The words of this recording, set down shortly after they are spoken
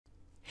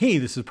Hey,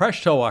 this is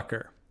Presh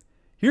Talwalkar.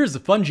 Here's a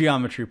fun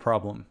geometry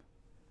problem.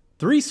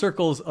 3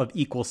 circles of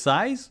equal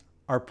size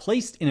are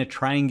placed in a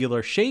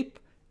triangular shape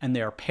and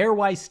they are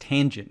pairwise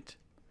tangent.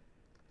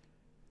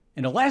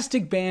 An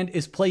elastic band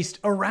is placed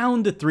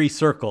around the 3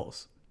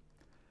 circles.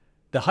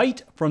 The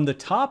height from the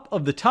top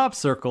of the top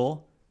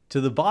circle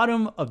to the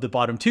bottom of the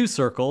bottom 2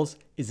 circles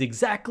is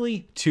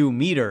exactly 2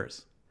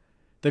 meters.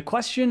 The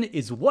question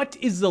is, what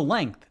is the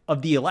length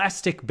of the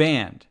elastic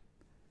band?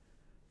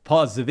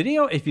 Pause the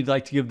video if you'd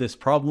like to give this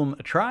problem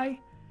a try,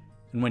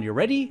 and when you're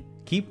ready,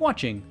 keep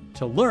watching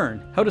to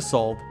learn how to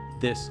solve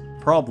this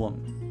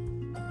problem.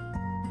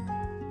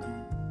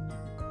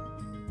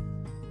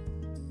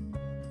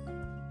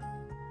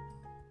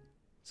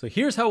 So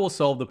here's how we'll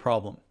solve the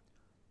problem.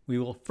 We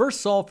will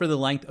first solve for the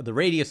length of the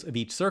radius of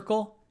each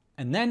circle,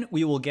 and then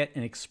we will get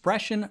an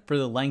expression for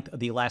the length of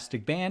the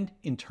elastic band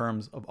in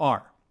terms of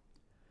r.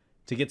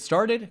 To get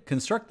started,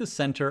 construct the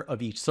center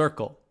of each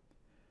circle.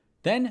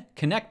 Then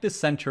connect the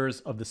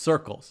centers of the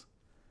circles.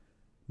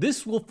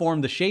 This will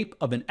form the shape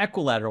of an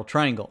equilateral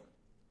triangle.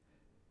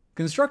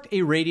 Construct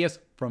a radius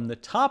from the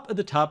top of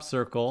the top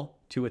circle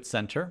to its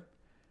center.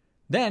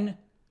 Then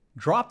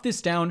drop this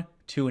down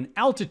to an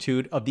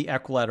altitude of the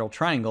equilateral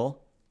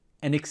triangle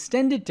and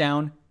extend it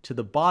down to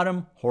the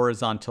bottom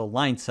horizontal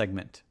line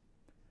segment.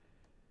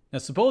 Now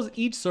suppose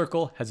each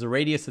circle has a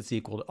radius that's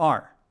equal to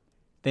r.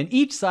 Then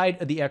each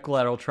side of the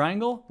equilateral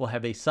triangle will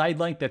have a side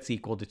length that's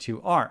equal to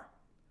 2r.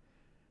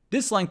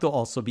 This length will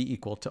also be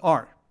equal to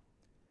r.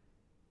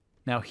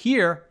 Now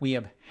here we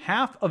have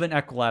half of an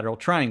equilateral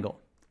triangle.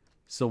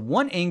 So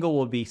one angle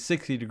will be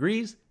 60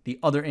 degrees, the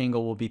other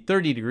angle will be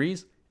 30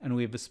 degrees, and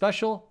we have a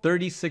special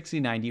 30, 60,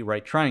 90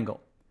 right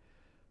triangle.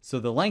 So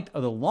the length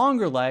of the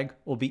longer leg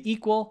will be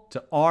equal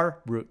to r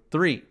root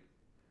 3.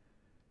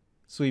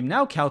 So we've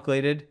now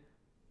calculated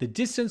the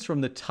distance from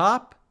the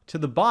top to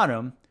the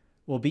bottom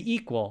will be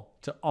equal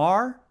to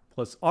r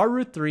plus r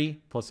root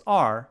 3 plus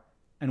r,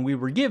 and we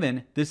were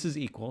given this is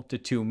equal to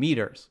 2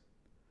 meters.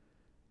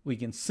 We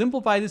can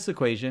simplify this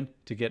equation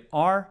to get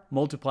r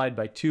multiplied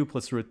by 2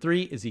 plus root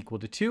 3 is equal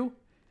to 2,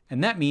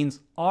 and that means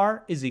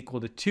r is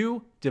equal to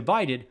 2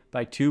 divided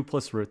by 2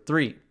 plus root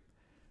 3.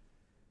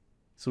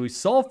 So we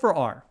solve for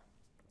r.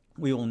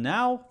 We will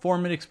now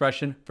form an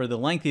expression for the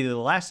length of the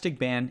elastic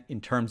band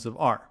in terms of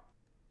r.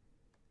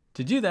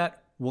 To do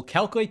that, we'll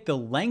calculate the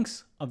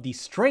lengths of the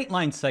straight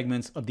line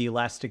segments of the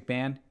elastic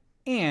band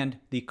and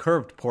the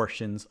curved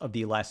portions of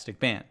the elastic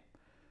band.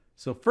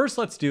 So first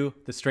let's do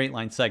the straight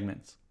line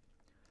segments.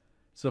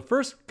 So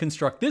first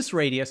construct this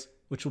radius,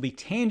 which will be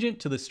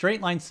tangent to the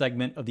straight line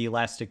segment of the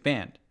elastic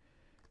band.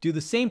 Do the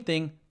same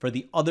thing for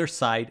the other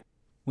side.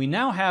 We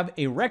now have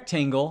a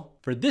rectangle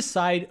for this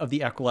side of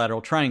the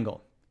equilateral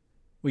triangle.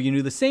 We can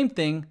do the same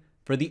thing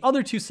for the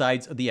other 2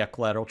 sides of the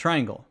equilateral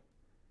triangle.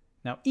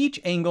 Now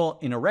each angle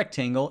in a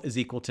rectangle is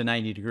equal to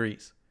 90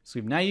 degrees. So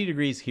we have 90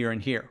 degrees here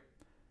and here.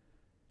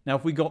 Now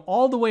if we go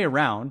all the way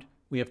around,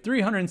 we have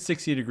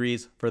 360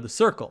 degrees for the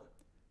circle.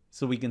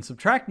 So we can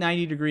subtract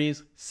 90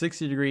 degrees,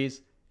 60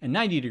 degrees, and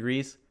 90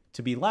 degrees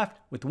to be left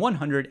with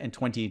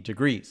 120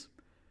 degrees.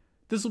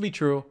 This will be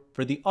true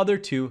for the other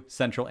 2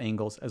 central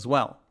angles as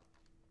well.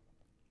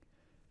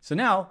 So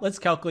now let's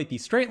calculate the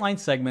straight line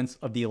segments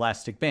of the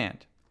elastic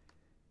band.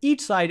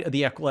 Each side of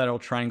the equilateral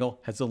triangle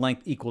has a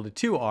length equal to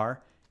 2r,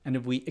 and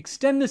if we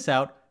extend this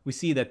out, we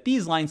see that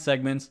these line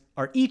segments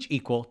are each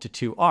equal to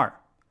 2r.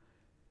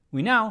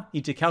 We now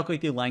need to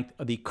calculate the length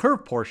of the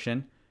curved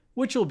portion,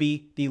 which will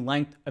be the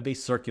length of a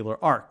circular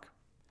arc.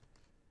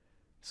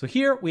 So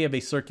here we have a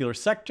circular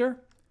sector.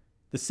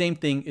 The same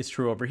thing is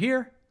true over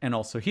here and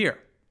also here.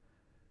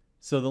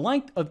 So the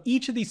length of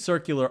each of these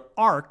circular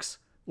arcs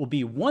will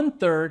be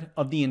 1/3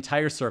 of the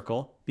entire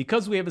circle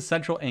because we have a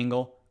central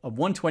angle of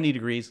 120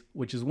 degrees,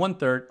 which is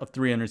 1/3 of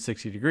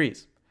 360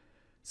 degrees.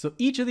 So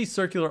each of these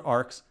circular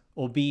arcs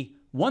will be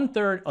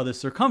 1/3 of the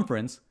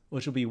circumference,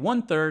 which will be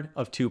 1/3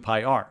 of 2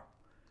 pi r.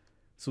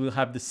 So we'll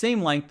have the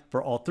same length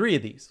for all 3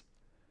 of these.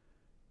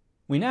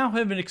 We now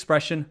have an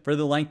expression for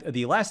the length of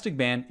the elastic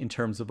band in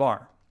terms of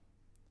r.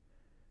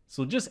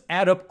 So just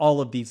add up all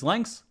of these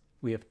lengths.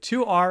 We have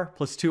 2r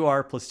plus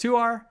 2r plus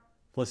 2r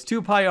plus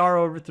 2 pi r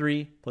over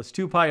 3 plus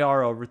 2 pi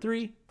r over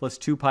 3 plus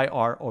 2 pi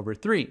r over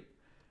 3.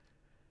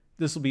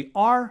 This will be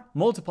r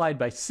multiplied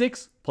by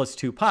 6 plus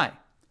 2 pi.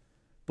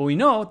 But we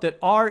know that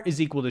r is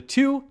equal to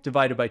 2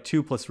 divided by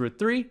 2 plus root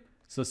 3.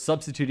 So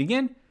substituting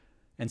in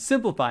and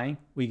simplifying,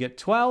 we get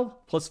 12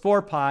 plus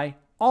 4 pi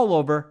all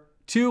over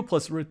 2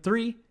 plus root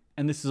 3,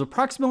 and this is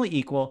approximately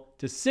equal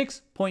to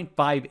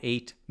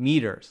 6.58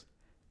 meters.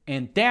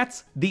 And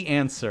that's the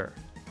answer.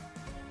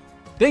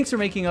 Thanks for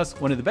making us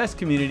one of the best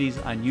communities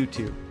on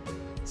YouTube.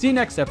 See you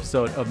next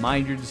episode of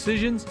Mind Your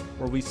Decisions,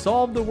 where we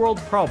solve the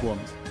world's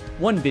problems,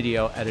 one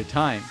video at a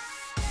time.